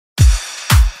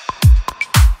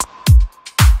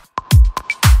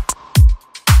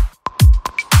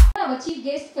our chief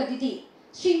guest for the day,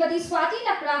 Srimati Swati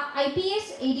Lakra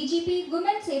IPS DGP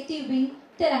Women Safety Wing,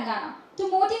 Telangana, to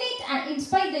motivate and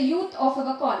inspire the youth of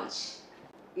our college.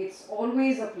 It's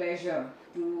always a pleasure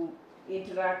to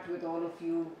interact with all of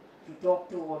you, to talk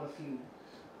to all of you.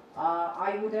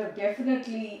 I would have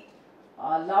definitely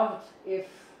loved if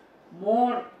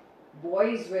more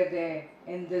boys were there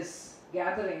in this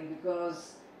gathering,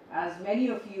 because as many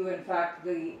of you, in fact,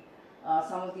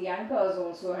 some of the anchors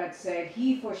also had said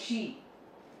he for she.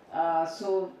 There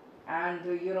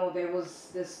was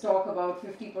this talk about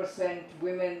 50%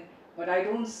 women, but I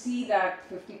don't see that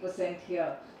 50%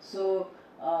 here. So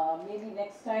maybe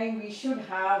next time we should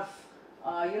have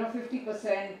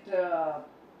 50%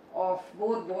 of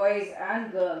both boys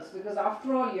and girls, because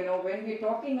after all, when we're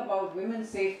talking about women's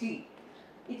safety,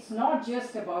 it's not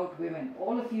just about women.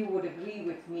 All of you would agree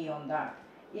with me on that.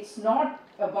 It's not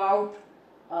about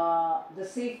the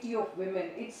safety of women.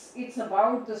 It's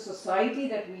about the society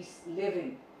that we live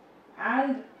in.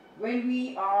 And when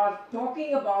we are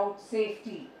talking about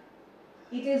safety,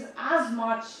 it is as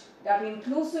much that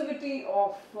inclusivity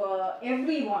of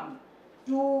everyone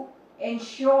to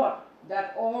ensure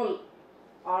that all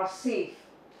are safe.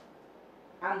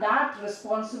 And that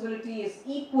responsibility is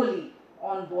equally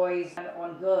on boys and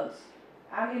on girls.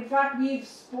 And in fact, we've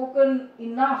spoken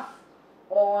enough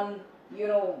on,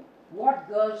 what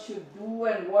girls should do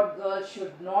and what girls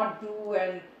should not do,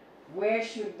 and where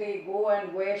should they go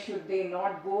and where should they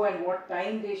not go, and what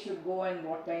time they should go and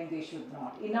what time they should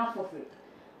not. Enough of it.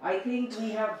 I think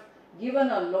we have given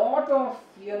a lot of,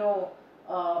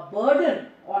 burden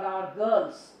on our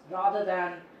girls rather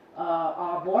than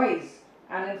our boys.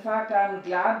 And in fact, I'm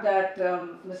glad that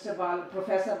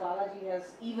Professor Balaji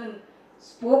has even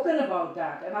spoken about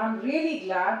that. And I'm really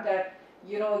glad that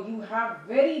you have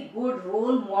very good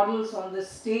role models on this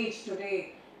stage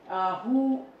today,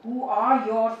 who are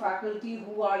your faculty,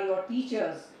 who are your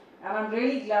teachers. And I'm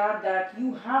really glad that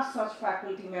you have such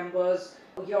faculty members,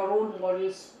 your role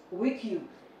models with you.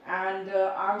 And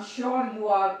I'm sure you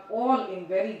are all in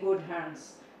very good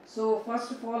hands. So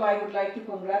first of all, I would like to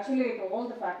congratulate all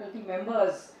the faculty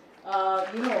members,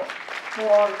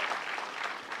 for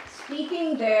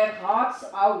speaking their hearts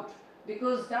out,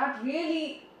 because that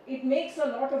really, it makes a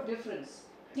lot of difference.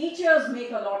 Teachers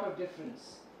make a lot of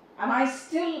difference. And I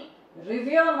still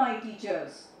revere my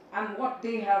teachers and what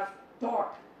they have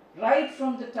taught, right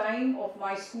from the time of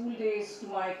my school days to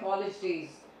my college days.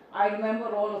 I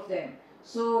remember all of them.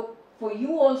 So for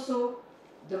you also,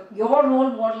 your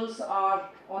role models are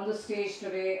on the stage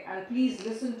today, and please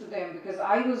listen to them, because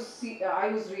I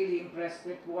was really impressed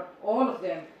with what all of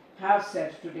them have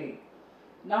said today.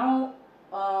 Now,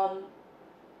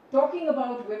 talking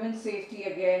about women's safety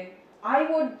again, I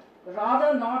would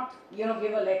rather not, give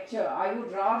a lecture. I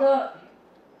would rather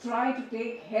try to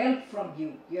take help from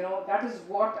you. That is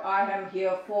what I am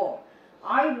here for.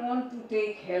 I want to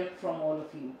take help from all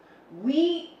of you.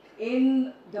 We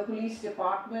in the police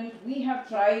department, we have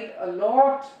tried a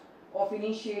lot of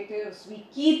initiatives. We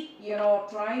keep,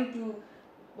 trying to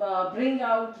bring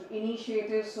out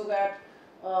initiatives so that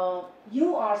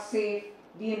you are safe,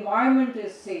 the environment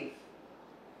is safe.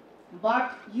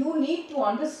 But you need to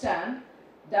understand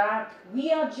that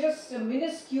we are just a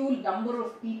minuscule number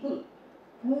of people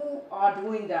who are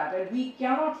doing that, and we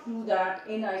cannot do that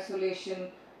in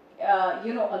isolation,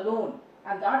 alone.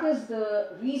 And that is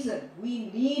the reason we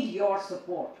need your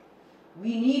support.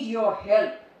 We need your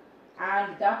help.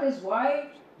 And that is why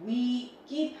we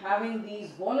keep having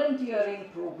these volunteering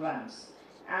programs.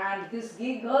 And this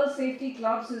Girl Safety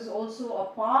Clubs is also a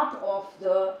part of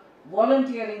the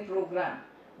volunteering program.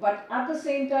 But at the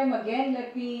same time, again,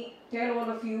 let me tell all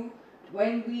of you,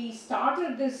 when we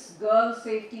started this Girl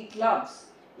Safety Clubs,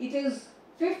 it is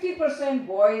 50%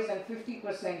 boys and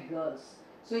 50% girls.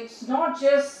 So it's not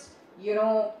just,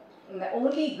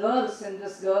 only girls in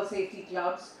this Girl Safety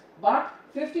Clubs, but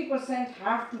 50%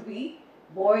 have to be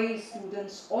boy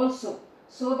students also,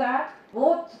 so that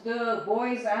both the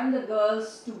boys and the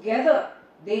girls together,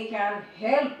 they can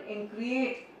help in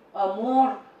create a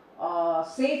more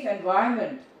safe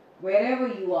environment wherever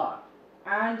you are.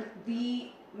 And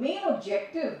the main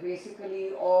objective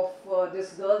basically of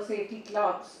this Girl Safety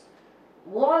Clubs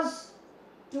was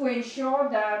to ensure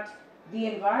that the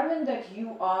environment that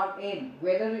you are in,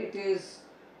 whether it is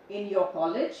in your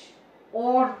college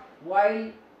or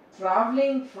while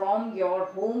traveling from your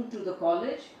home to the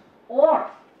college, or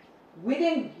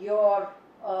within your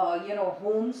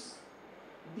homes,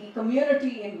 the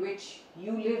community in which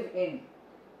you live in,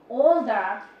 all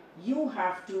that you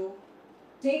have to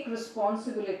take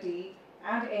responsibility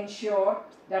and ensure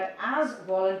that as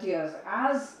volunteers,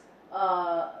 as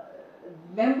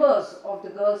members of the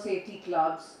girl safety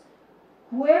clubs,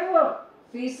 whoever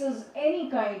faces any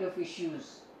kind of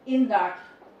issues in that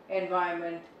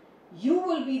environment, you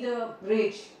will be the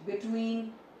bridge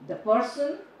between the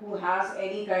person who has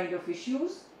any kind of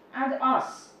issues and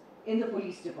us in the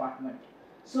police department.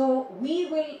 So we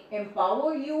will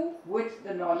empower you with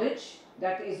the knowledge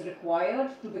that is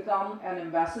required to become an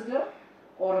ambassador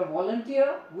or a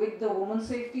volunteer with the Women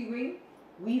Safety Wing.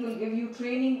 We will give you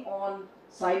training on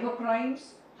cyber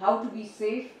crimes, how to be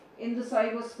safe in the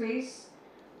cyberspace,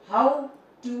 how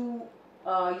to,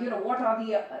 what are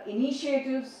the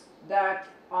initiatives that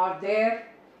are there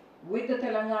with the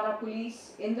Telangana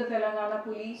police, in the Telangana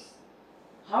police,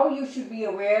 how you should be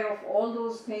aware of all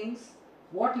those things,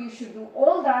 what you should do,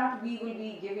 all that we will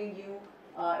be giving you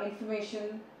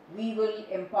information. We will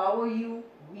empower you,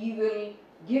 we will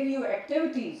give you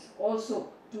activities also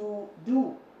to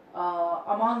do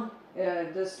among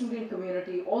the student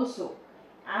community also.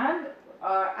 And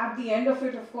at the end of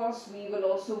it, of course, we will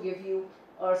also give you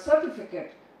a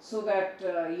certificate so that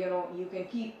you can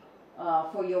keep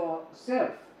for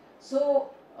yourself. So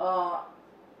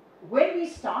when we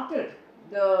started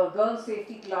the girl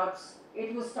safety clubs,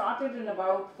 it was started in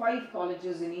about 5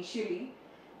 colleges initially,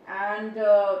 and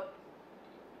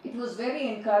it was very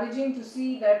encouraging to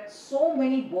see that so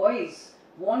many boys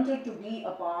wanted to be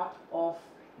a part of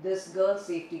this girl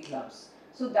safety clubs.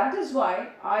 So that is why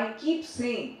I keep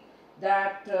saying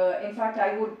that, in fact,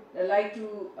 I would like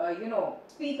to,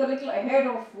 speak a little ahead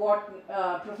of what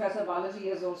Professor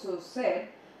Balaji has also said,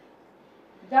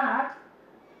 that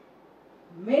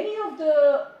many of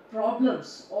the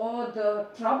problems or the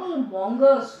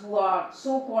troublemongers who are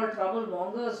so-called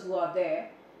troublemongers who are there,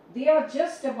 they are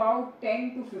just about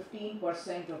 10 to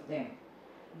 15% of them.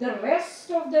 The rest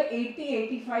of the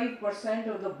 80-85%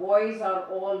 of the boys are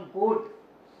all good.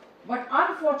 But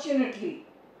unfortunately,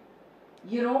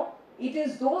 it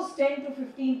is those 10 to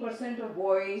 15% of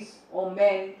boys or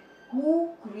men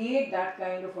who create that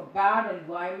kind of a bad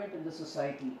environment in the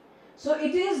society. So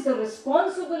it is the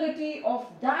responsibility of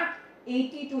that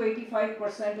 80 to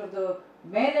 85% of the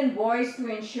men and boys to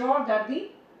ensure that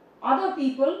the other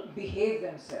people behave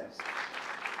themselves.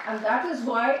 And that is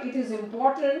why it is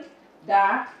important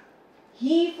that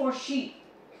he for she,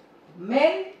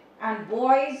 men and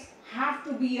boys, have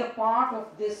to be a part of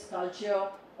this culture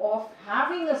of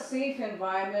having a safe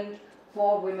environment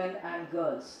for women and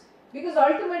girls. Because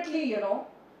ultimately,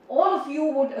 all of you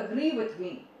would agree with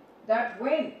me that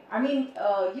when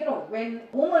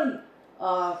woman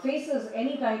faces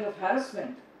any kind of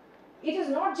harassment, it is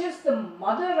not just the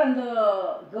mother and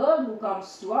the girl who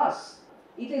comes to us.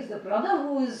 It is the brother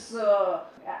who is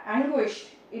anguished.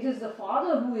 It is the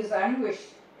father who is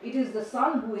anguished. It is the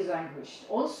son who is anguished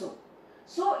also.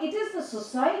 So it is the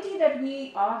society that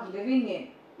we are living in.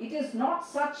 It is not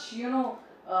such,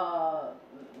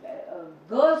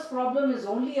 girl's problem is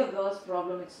only a girl's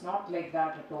problem. It's not like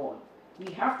that at all.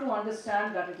 We have to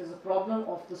understand that it is a problem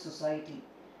of the society.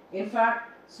 In fact,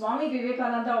 Swami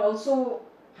Vivekananda also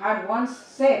had once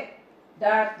said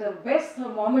that the best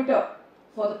thermometer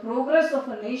for the progress of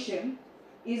a nation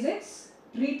is its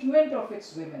treatment of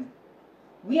its women.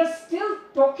 We are still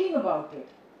talking about it.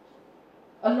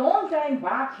 A long time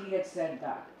back he had said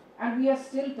that, and we are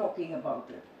still talking about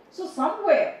it. So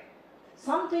somewhere,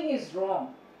 something is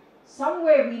wrong.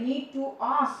 Somewhere we need to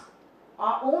ask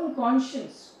our own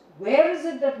conscience, where is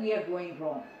it that we are going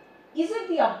wrong? Is it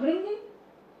the upbringing?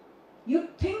 You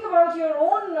think about your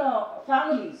own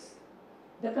families,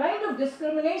 the kind of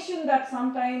discrimination that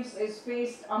sometimes is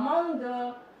faced among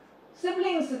the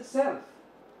siblings itself.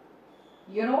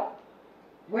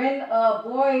 When a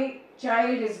boy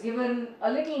child is given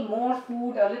a little more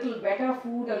food, a little better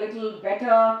food, a little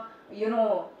better,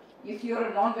 if you're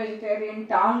a non-vegetarian,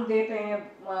 टांग देते हैं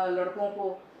लड़कों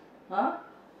को,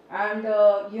 and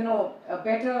a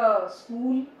better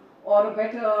school or a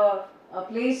better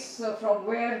place from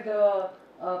where the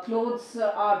clothes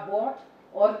are bought,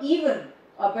 or even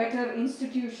a better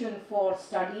institution for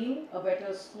studying, a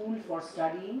better school for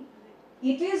studying.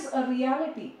 It is a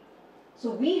reality. So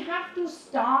we have to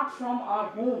start from our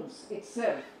homes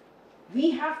itself.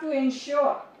 We have to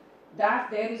ensure that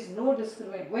there is no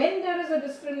discrimination. When there is a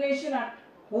discrimination at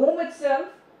home itself,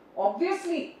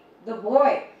 obviously the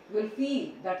boy will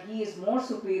feel that he is more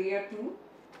superior to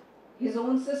his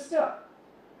own sister.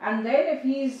 And then if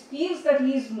he feels that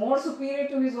he is more superior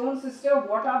to his own sister,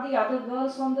 what are the other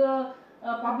girls on the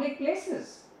public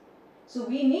places? So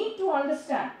we need to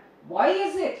understand, why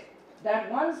is it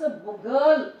that once a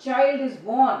girl child is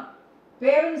born,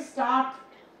 parents start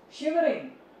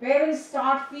shivering, parents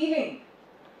start feeling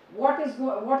what is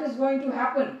going to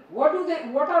happen? What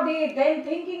are they then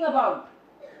thinking about?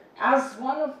 As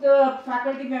one of the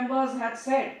faculty members had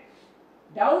said,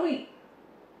 dowry.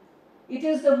 It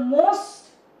is the most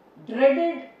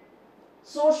dreaded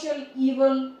social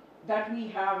evil that we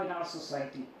have in our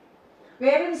society.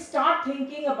 Parents start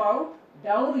thinking about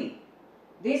dowry.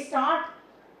 They start,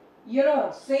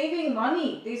 saving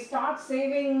money. They start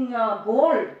saving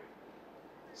gold,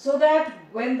 so that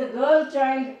when the girl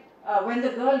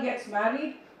gets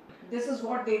married, this is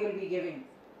what they will be giving.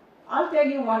 I'll tell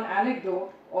you one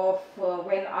anecdote of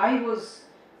when I was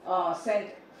sent.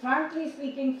 Frankly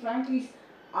speaking,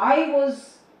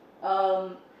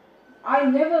 I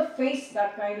never faced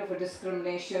that kind of a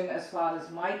discrimination as far as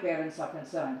my parents are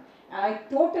concerned. And I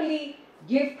totally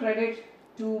give credit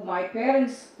to my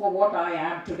parents for what I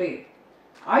am today.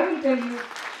 I will tell you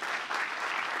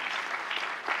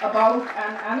about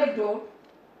an anecdote.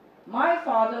 My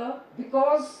father,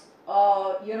 because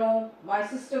my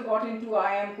sister got into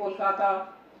IIM Kolkata,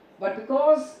 but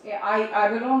because I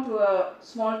belong to a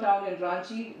small town in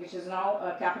Ranchi, which is now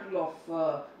a capital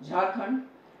of Jharkhand,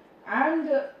 and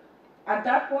at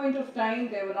that point of time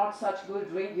there were not such good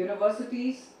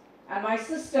universities, and my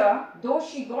sister, though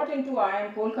she got into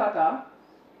IIM Kolkata,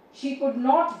 she could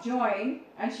not join,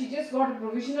 and she just got a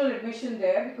provisional admission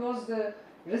there because the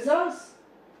results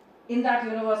in that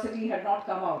university had not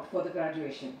come out for the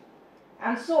graduation.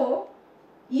 And so,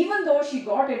 even though she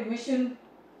got admission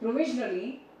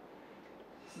provisionally,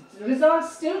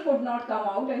 results still could not come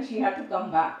out and she had to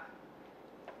come back.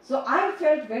 So I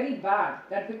felt very bad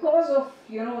that because of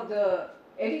the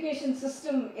education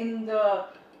system in the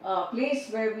place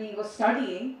where we were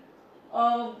studying,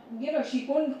 she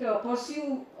couldn't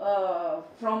pursue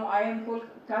from IIM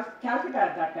Calcutta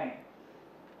at that time.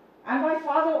 And my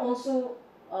father also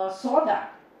saw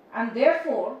that, and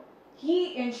therefore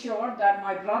he ensured that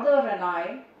my brother and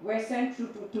I were sent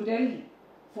to Delhi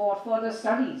for further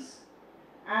studies.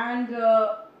 And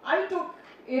I took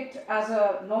it as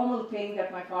a normal thing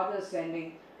that my father is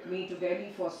sending me to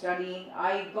Delhi for studying.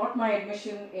 I got my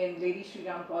admission in Lady Shri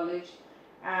Ram College,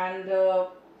 and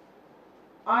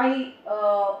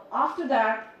after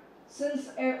that, since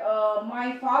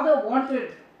my father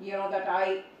wanted that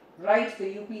I write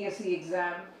the UPSC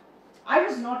exam, I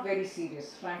was not very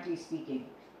serious, frankly speaking.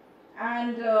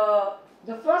 And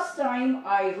the first time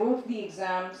I wrote the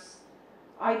exams,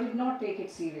 I did not take it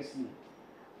seriously.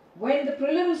 When the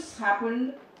prelims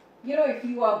happened, if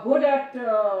you are good at,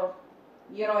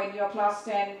 in your class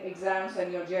 10 exams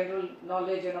and your general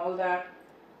knowledge and all that,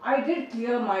 I did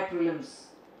clear my prelims.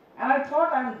 And I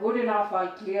thought I'm good enough,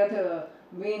 I'll clear the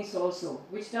mains also,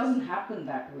 which doesn't happen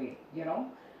that way,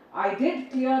 I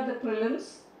did clear the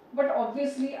prelims, but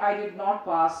obviously I did not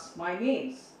pass my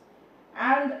mains.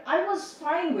 And I was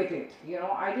fine with it,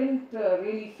 I didn't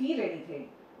really feel anything.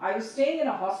 I was staying in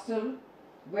a hostel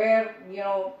where,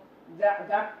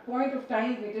 that point of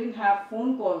time we didn't have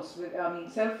phone calls,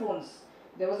 cell phones.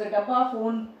 There was a dabba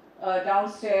phone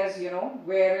downstairs,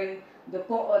 wherein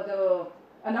the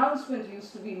announcement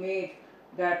used to be made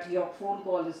that your phone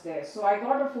call is there. So I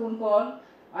got a phone call,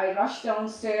 I rushed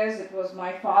downstairs, it was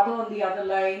my father on the other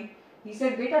line. He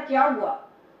said, "Beta, kya hua?"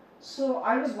 So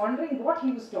I was wondering what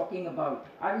he was talking about.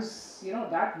 I was,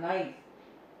 that naive.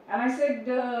 And I said,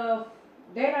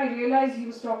 then I realized he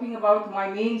was talking about my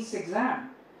mains exam.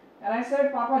 And I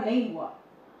said, "Papa, nahi hua."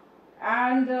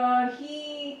 And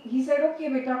he said, "Okay,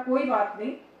 beta, koi baat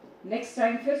nahi. Next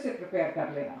time fir se prepare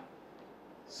kar lena."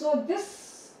 So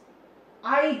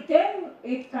then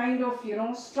it kind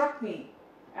of, struck me.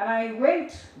 And I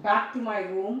went back to my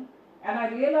room and I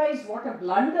realized what a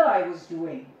blunder I was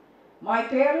doing. My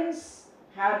parents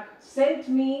had sent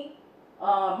me,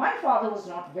 my father was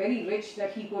not very rich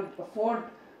that he could afford,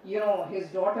 his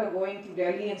daughter going to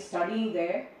Delhi and studying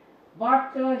there.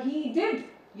 But he did,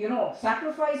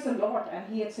 sacrifice a lot, and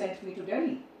he had sent me to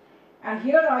Delhi. And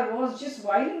here I was just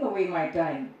whiling away my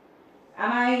time.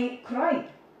 And I cried.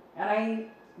 And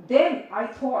then I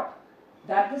thought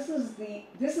that this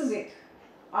is it.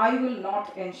 I will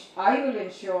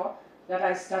ensure that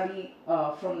I study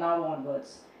from now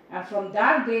onwards. And from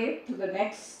that day to the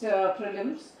next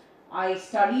prelims, I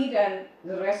studied, and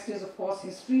the rest is of course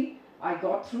history. I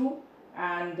got through,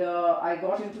 and I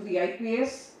got into the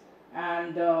IPS.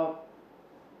 And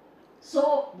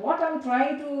so what I'm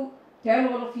trying to tell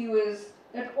all of you is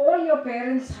that all your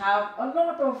parents have a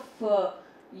lot of,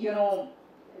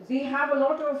 they have a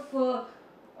lot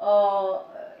of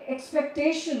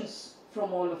expectations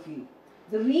from all of you.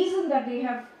 The reason that they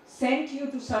have sent you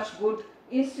to such good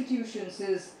institutions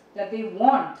is that they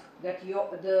want that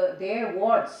their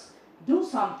wards do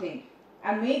something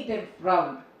and make them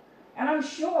proud. And I'm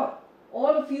sure all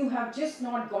of you have just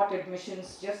not got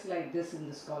admissions just like this in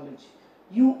this college.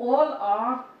 You all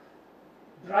are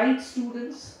bright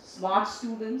students, smart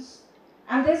students,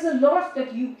 and there's a lot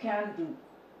that you can do.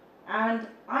 And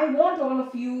I want all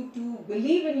of you to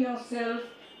believe in yourself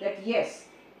that yes,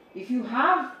 if you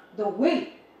have the will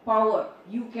power,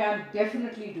 you can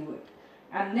definitely do it.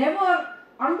 And never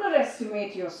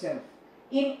underestimate yourself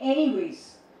in any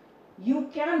ways. You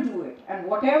can do it, and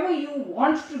whatever you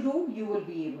want to do, you will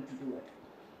be able to do it.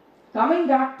 Coming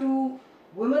back to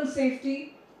women's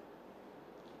safety,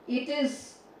 it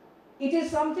is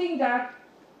something that,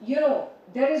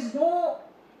 there is no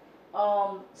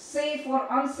safe or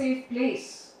unsafe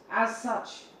place as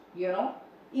such,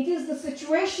 It is the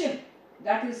situation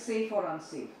that is safe or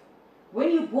unsafe.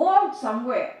 When you go out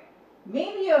somewhere,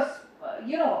 maybe a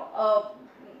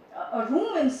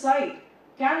room inside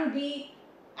can be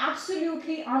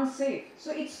absolutely unsafe.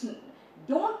 So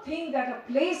don't think that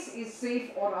a place is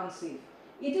safe or unsafe.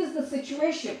 It is the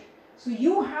situation. So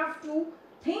you have to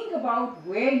think about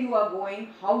where you are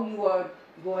going, how you are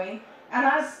going, and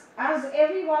as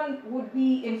everyone would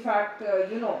be, in fact,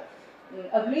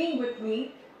 agreeing with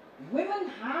me, women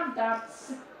have that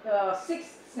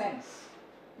sixth sense,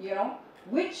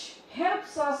 which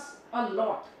helps us a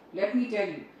lot. Let me tell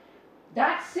you,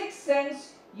 that sixth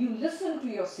sense, you listen to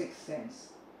your sixth sense,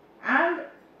 and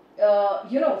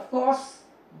of course,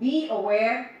 be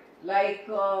aware, like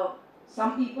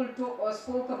some people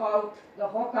spoke about the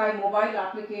Hawkeye mobile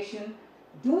application.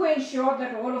 Do ensure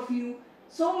that all of you,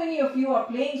 so many of you are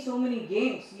playing so many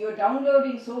games, you're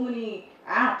downloading so many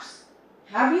apps.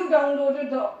 Have you downloaded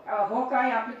the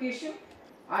Hawkeye application?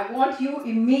 I want you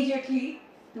immediately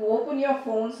to open your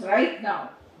phones right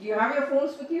now. Do you have your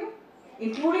phones with you?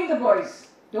 Including the boys.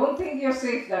 Don't think you're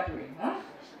safe that way. Huh?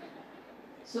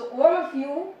 So all of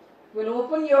you will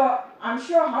open your, I'm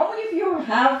sure, how many of you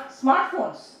have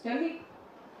smartphones? Tell me.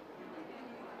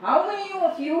 How many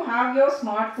of you have your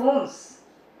smartphones?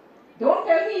 Don't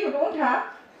tell me you don't have.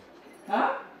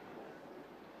 Huh?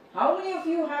 How many of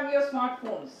you have your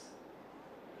smartphones?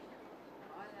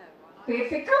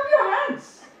 Pick up your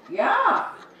hands. Yeah.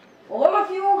 All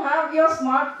of you have your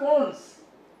smartphones.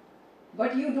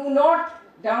 But you do not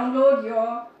download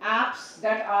your apps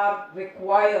that are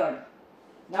required.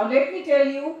 Now let me tell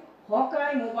you,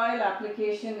 Hawkeye mobile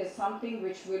application is something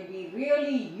which will be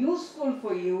really useful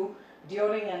for you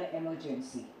during an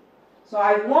emergency. So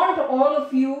I want all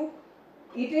of you,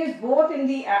 it is both in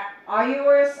the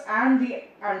iOS and the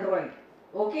Android.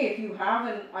 Okay, if you have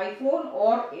an iPhone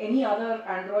or any other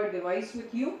Android device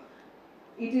with you,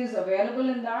 it is available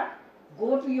in that.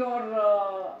 Go to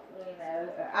your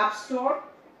App Store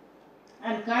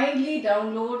and kindly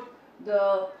download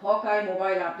the Hawkeye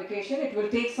mobile application. It will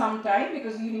take some time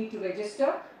because you need to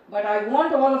register, but I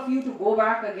want all of you to go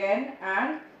back again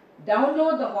and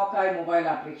download the Hawkeye mobile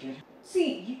application.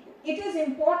 See, it is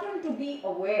important to be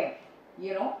aware,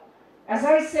 As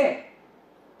I said,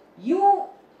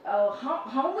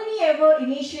 how many ever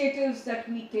initiatives that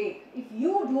we take, if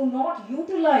you do not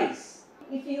utilize,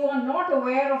 if you are not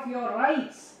aware of your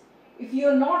rights, if you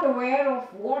are not aware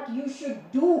of what you should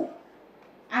do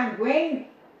and when,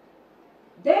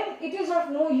 then it is of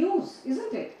no use,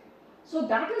 isn't it? So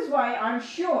that is why I'm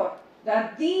sure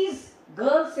that these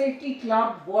Girl Safety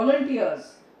Club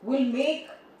volunteers will make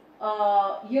a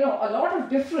lot of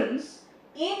difference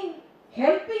in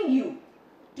helping you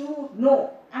to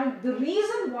know. And the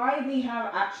reason why we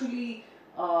have actually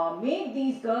made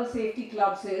these Girl Safety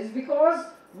Clubs is because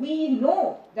we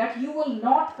know that you will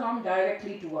not come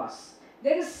directly to us.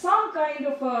 There is some kind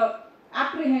of a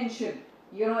apprehension,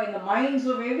 in the minds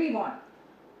of everyone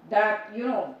that,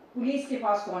 police ke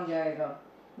paas kaun jayega,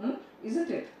 isn't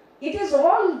it? It is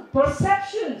all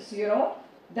perceptions,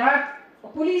 that a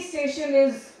police station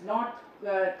is not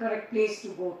the correct place to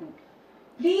go to.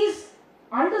 Please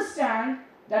understand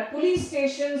that police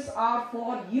stations are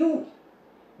for you.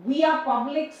 We are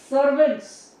public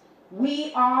servants.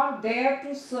 We are there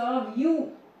to serve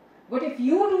you. But if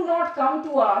you do not come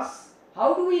to us,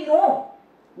 how do we know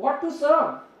what to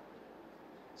serve?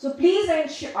 So please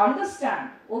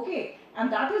understand, okay?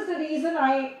 And that is the reason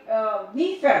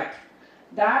we felt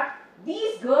that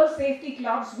these girl safety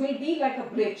clubs will be like a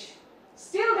bridge.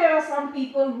 Still, there are some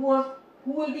people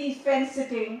who will be fence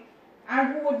sitting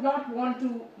and who would not want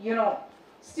to,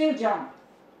 still jump.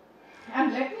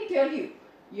 And let me tell you,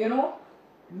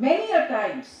 many a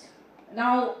times,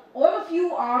 now all of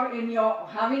you are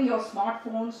having your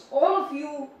smartphones, all of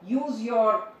you use you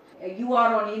are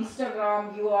on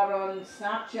Instagram, you are on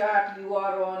Snapchat, you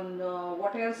are on,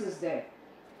 what else is there?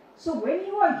 So when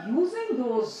you are using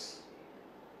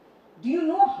Do you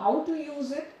know how to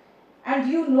use it? And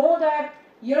do you know that,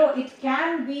 it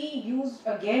can be used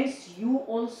against you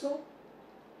also?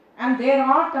 And there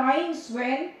are times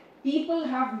when people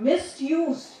have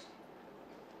misused,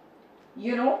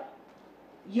 your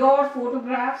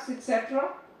photographs,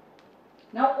 etc.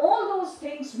 Now, all those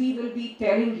things we will be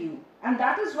telling you, and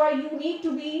that is why you need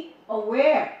to be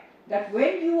aware that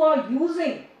when you are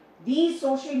using these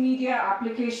social media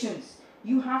applications,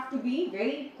 you have to be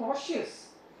very cautious.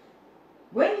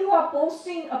 When you are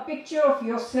posting a picture of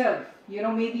yourself,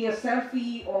 maybe a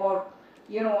selfie or,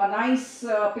 a nice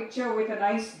picture with a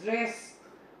nice dress,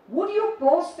 would you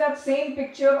post that same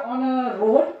picture on a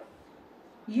road?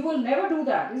 You will never do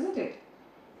that, isn't it?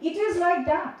 It is like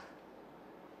that.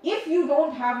 If you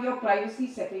don't have your privacy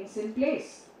settings in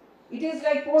place, it is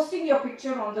like posting your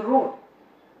picture on the road.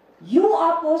 You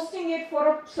are posting it for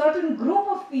a certain group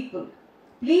of people.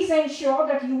 Please ensure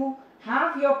that you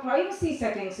have your privacy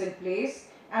settings in place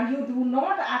and you do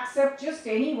not accept just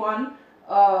anyone,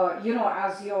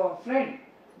 as your friend.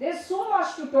 There's so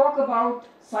much to talk about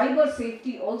cyber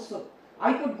safety also.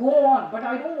 I could go on, but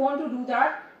I don't want to do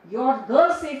that. Your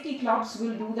girl safety clubs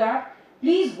will do that.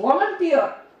 Please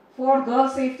volunteer for girl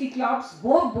safety clubs,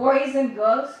 both boys and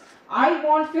girls. I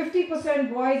want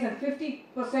 50% boys and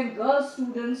 50% girl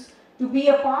students to be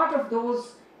a part of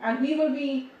those, and we will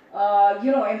be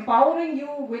empowering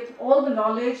you with all the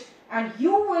knowledge, and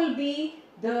you will be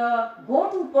the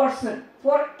go-to person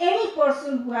for any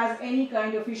person who has any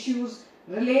kind of issues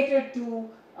related to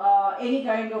any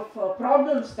kind of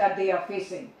problems that they are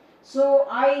facing. So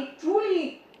I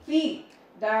truly feel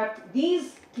that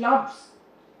these clubs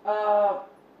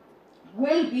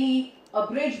will be a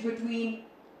bridge between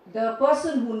the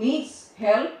person who needs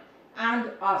help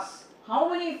and us. How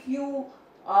many of you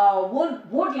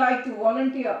would like to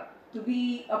volunteer to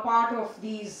be a part of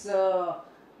these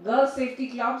girl safety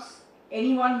clubs?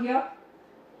 Anyone here?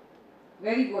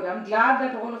 Very good. I'm glad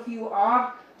that all of you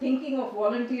are thinking of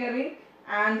volunteering,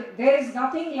 and there is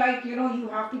nothing like, you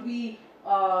have to be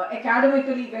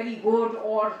academically very good,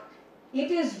 or it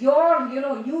is your,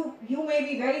 you may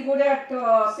be very good at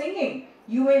singing,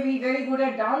 you may be very good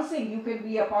at dancing, you can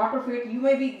be a part of it, you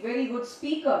may be very good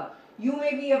speaker, you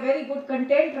may be a very good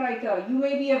content writer, you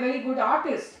may be a very good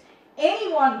artist.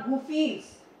 Anyone who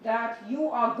feels that you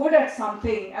are good at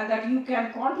something and that you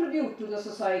can contribute to the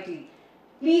society,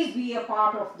 please be a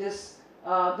part of this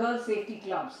girl safety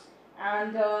clubs.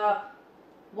 And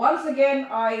once again,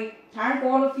 I thank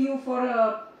all of you for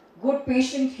a good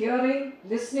patient hearing,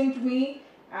 listening to me,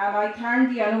 and I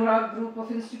thank the Anurag group of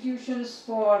institutions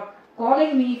for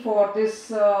calling me for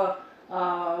this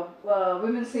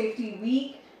Women's Safety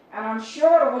Week, and I'm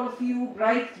sure all of you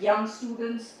bright young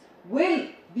students will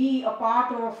be a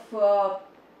part of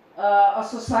a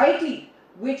society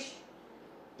which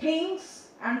thinks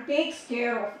and takes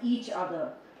care of each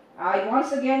other. I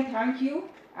once again thank you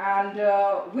and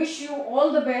wish you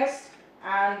all the best,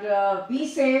 and be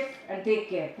safe and take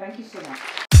care. Thank you so much.